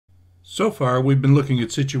So far, we've been looking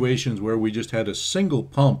at situations where we just had a single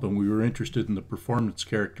pump and we were interested in the performance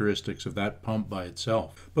characteristics of that pump by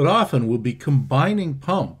itself. But often we'll be combining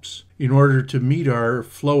pumps in order to meet our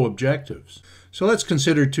flow objectives. So let's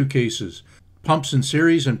consider two cases, pumps in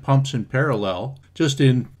series and pumps in parallel, just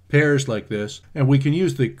in pairs like this. And we can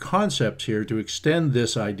use the concepts here to extend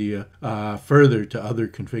this idea further to other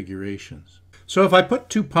configurations. So if I put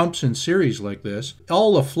two pumps in series like this,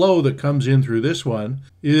 all the flow that comes in through this one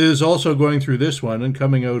is also going through this one and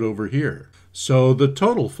coming out over here. So the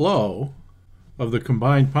total flow of the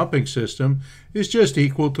combined pumping system is just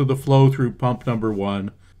equal to the flow through pump number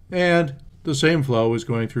 1, and the same flow is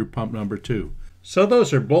going through pump number 2. So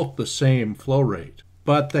those are both the same flow rate.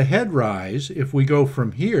 But the head rise, if we go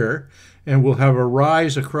from here and we'll have a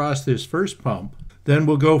rise across this first pump, then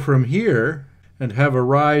we'll go from here and have a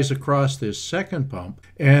rise across this second pump,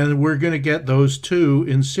 and we're going to get those two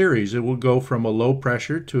in series. It will go from a low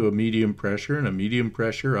pressure to a medium pressure and a medium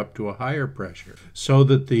pressure up to a higher pressure, so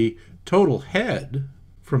that the total head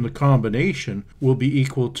from the combination will be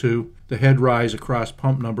equal to the head rise across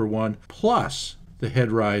pump number 1 plus the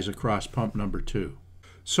head rise across pump number 2.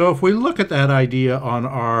 So if we look at that idea on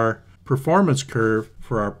our performance curve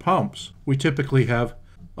for our pumps, we typically have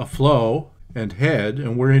a flow and head,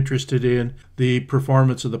 and we're interested in the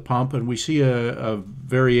performance of the pump, and we see a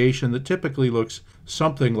variation that typically looks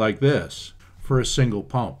something like this for a single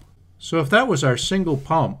pump. So if that was our single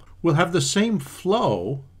pump, we'll have the same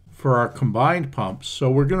flow for our combined pumps,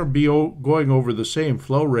 so we're going to be going over the same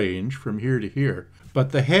flow range from here to here,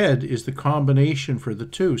 but the head is the combination for the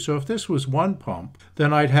two. So if this was one pump,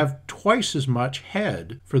 then I'd have twice as much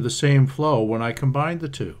head for the same flow when I combined the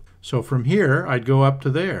two. So from here, I'd go up to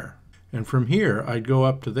there. And from here, I'd go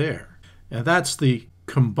up to there. And that's the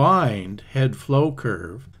combined head flow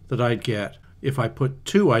curve that I'd get if I put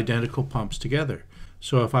two identical pumps together.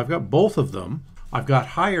 So if I've got both of them, I've got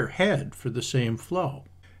higher head for the same flow.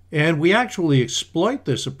 And we actually exploit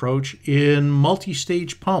this approach in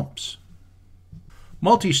multi-stage pumps.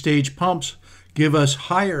 Multi-stage pumps give us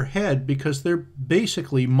higher head because they're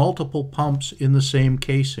basically multiple pumps in the same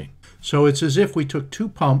casing. So it's as if we took two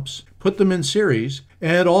pumps, put them in series,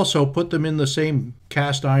 and also put them in the same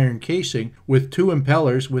cast iron casing with two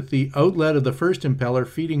impellers, with the outlet of the first impeller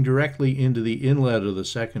feeding directly into the inlet of the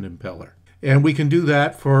second impeller. And we can do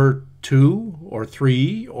that for 2 or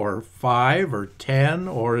 3 or 5 or 10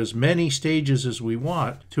 or as many stages as we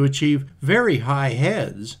want to achieve very high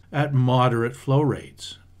heads at moderate flow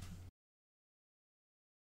rates.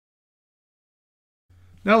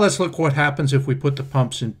 Now let's look what happens if we put the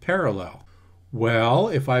pumps in parallel. Well,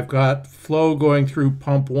 if I've got flow going through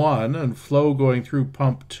pump 1 and flow going through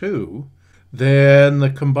pump 2, then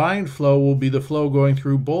the combined flow will be the flow going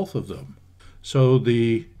through both of them. So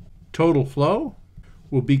the total flow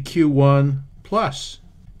will be Q1 plus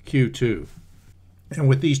Q2. And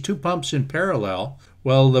with these two pumps in parallel,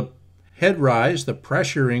 well, the head rise, the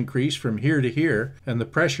pressure increase from here to here, and the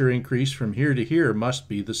pressure increase from here to here must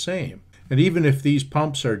be the same. And even if these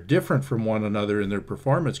pumps are different from one another in their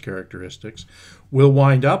performance characteristics, we'll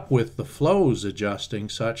wind up with the flows adjusting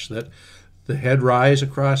such that the head rise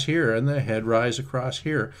across here and the head rise across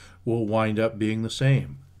here will wind up being the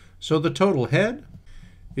same. So the total head,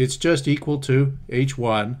 it's just equal to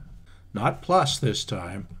H1, not plus this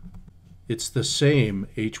time. It's the same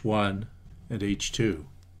H1 and H2.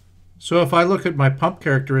 So if I look at my pump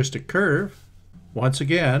characteristic curve, once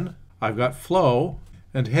again, I've got flow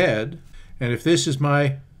and head. And if this is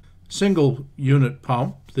my single unit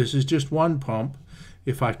pump, this is just one pump,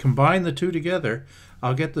 if I combine the two together,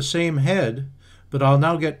 I'll get the same head, but I'll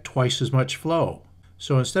now get twice as much flow.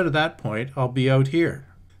 So instead of that point, I'll be out here.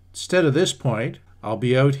 Instead of this point, I'll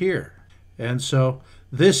be out here. And so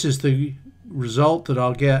this is the result that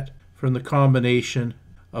I'll get from the combination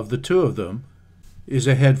of the two of them, is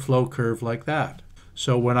a head flow curve like that.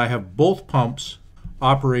 So when I have both pumps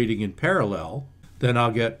operating in parallel, then I'll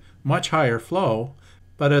get much higher flow,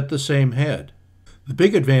 but at the same head. The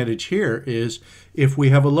big advantage here is if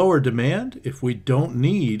we have a lower demand, if we don't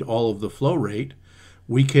need all of the flow rate,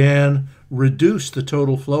 we can reduce the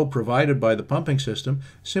total flow provided by the pumping system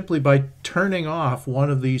simply by turning off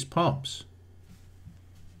one of these pumps.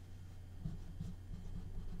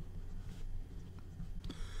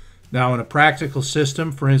 Now in a practical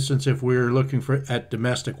system, for instance, if we're looking at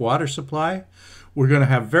domestic water supply, we're going to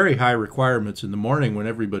have very high requirements in the morning when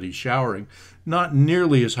everybody's showering, not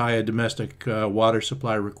nearly as high a domestic water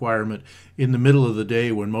supply requirement in the middle of the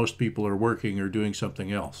day when most people are working or doing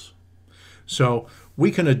something else. So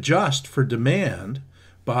we can adjust for demand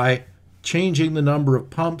by changing the number of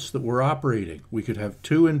pumps that we're operating. We could have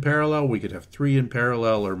 2 in parallel, we could have 3 in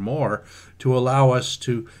parallel or more to allow us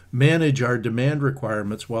to manage our demand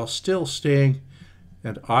requirements while still staying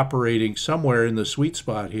and operating somewhere in the sweet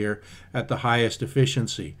spot here at the highest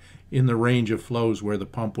efficiency in the range of flows where the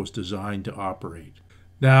pump was designed to operate.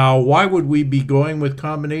 Now, why would we be going with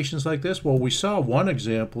combinations like this? Well, we saw one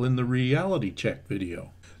example in the reality check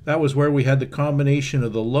video. That was where we had the combination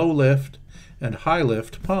of the low lift and high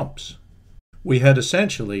lift pumps. We had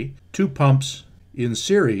essentially 2 pumps in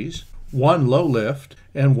series, 1 low lift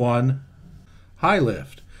and 1 high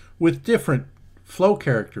lift, with different flow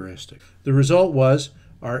characteristics. The result was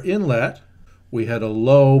our inlet, we had a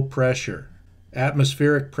low pressure,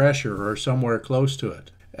 atmospheric pressure or somewhere close to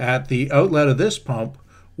it. At the outlet of this pump,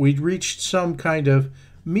 we'd reached some kind of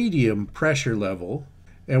medium pressure level,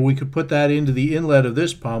 and we could put that into the inlet of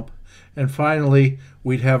this pump, and finally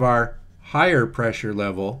we'd have our higher pressure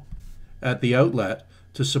level at the outlet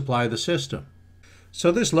to supply the system.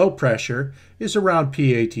 So this low pressure is around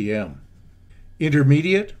PATM.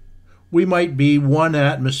 Intermediate, we might be 1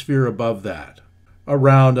 atmosphere above that,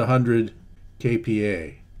 around 100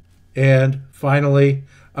 kPa. And finally,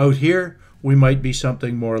 out here, we might be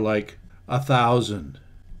something more like 1,000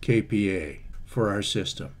 kPa for our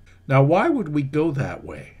system. Now, why would we go that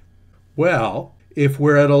way? Well, if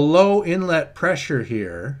we're at a low inlet pressure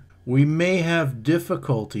here, we may have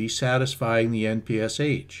difficulty satisfying the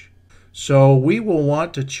NPSH. So we will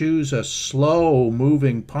want to choose a slow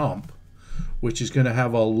moving pump, which is going to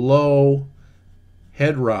have a low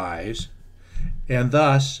head rise, and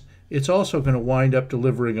thus it's also going to wind up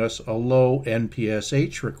delivering us a low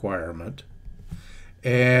NPSH requirement.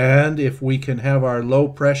 And if we can have our low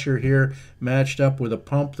pressure here matched up with a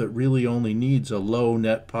pump that really only needs a low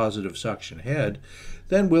net positive suction head,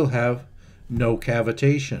 then we'll have no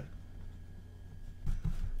cavitation.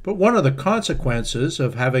 But one of the consequences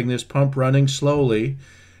of having this pump running slowly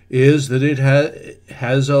is that it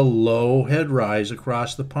has a low head rise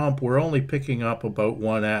across the pump. We're only picking up about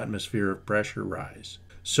 1 atmosphere of pressure rise.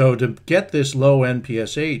 So to get this low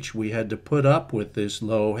NPSH, we had to put up with this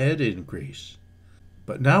low head increase.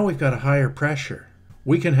 But now we've got a higher pressure.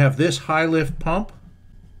 We can have this high lift pump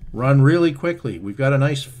run really quickly. We've got a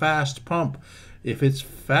nice fast pump. If it's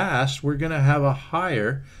fast, we're going to have a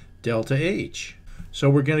higher delta H. So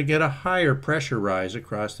we're going to get a higher pressure rise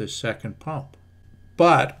across this second pump.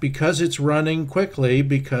 But because it's running quickly,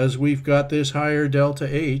 because we've got this higher delta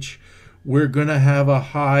H, we're going to have a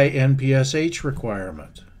high NPSH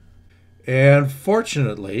requirement. And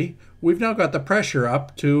fortunately, we've now got the pressure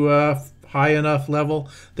up to a high enough level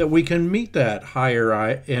that we can meet that higher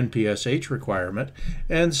NPSH requirement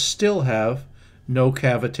and still have no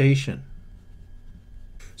cavitation.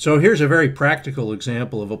 So here's a very practical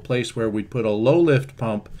example of a place where we'd put a low lift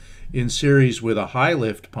pump in series with a high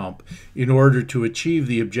lift pump in order to achieve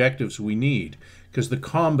the objectives we need, because the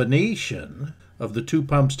combination of the 2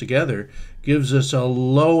 pumps together gives us a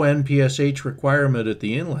low NPSH requirement at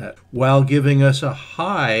the inlet while giving us a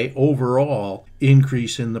high overall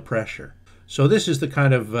increase in the pressure. So this is the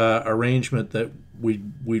kind of arrangement that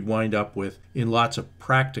we'd wind up with in lots of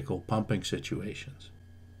practical pumping situations.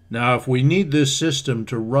 Now, if we need this system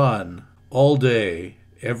to run all day,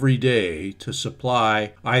 every day, to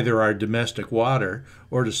supply either our domestic water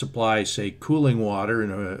or to supply, say, cooling water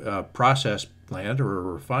in a process plant or a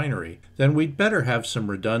refinery, then we'd better have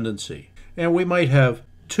some redundancy. And we might have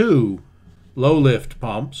 2 low lift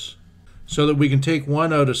pumps so that we can take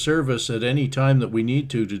one out of service at any time that we need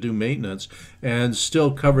to do maintenance and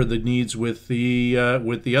still cover the needs with the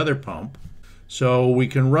other pump. So we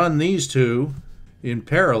can run these 2 in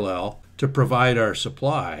parallel to provide our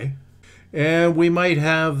supply, and we might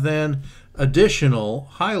have then additional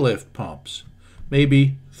high lift pumps,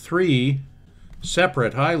 maybe 3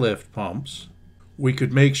 separate high lift pumps. We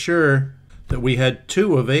could make sure that we had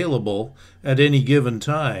 2 available at any given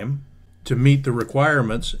time to meet the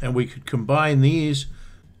requirements, and we could combine these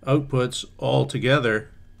outputs all together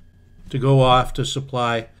to go off to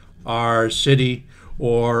supply our city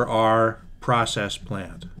or our process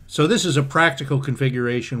plant. So this is a practical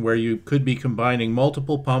configuration where you could be combining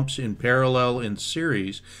multiple pumps in parallel in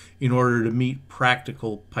series in order to meet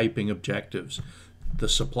practical piping objectives. The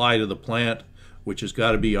supply to the plant, which has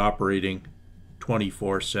got to be operating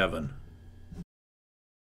 24/7.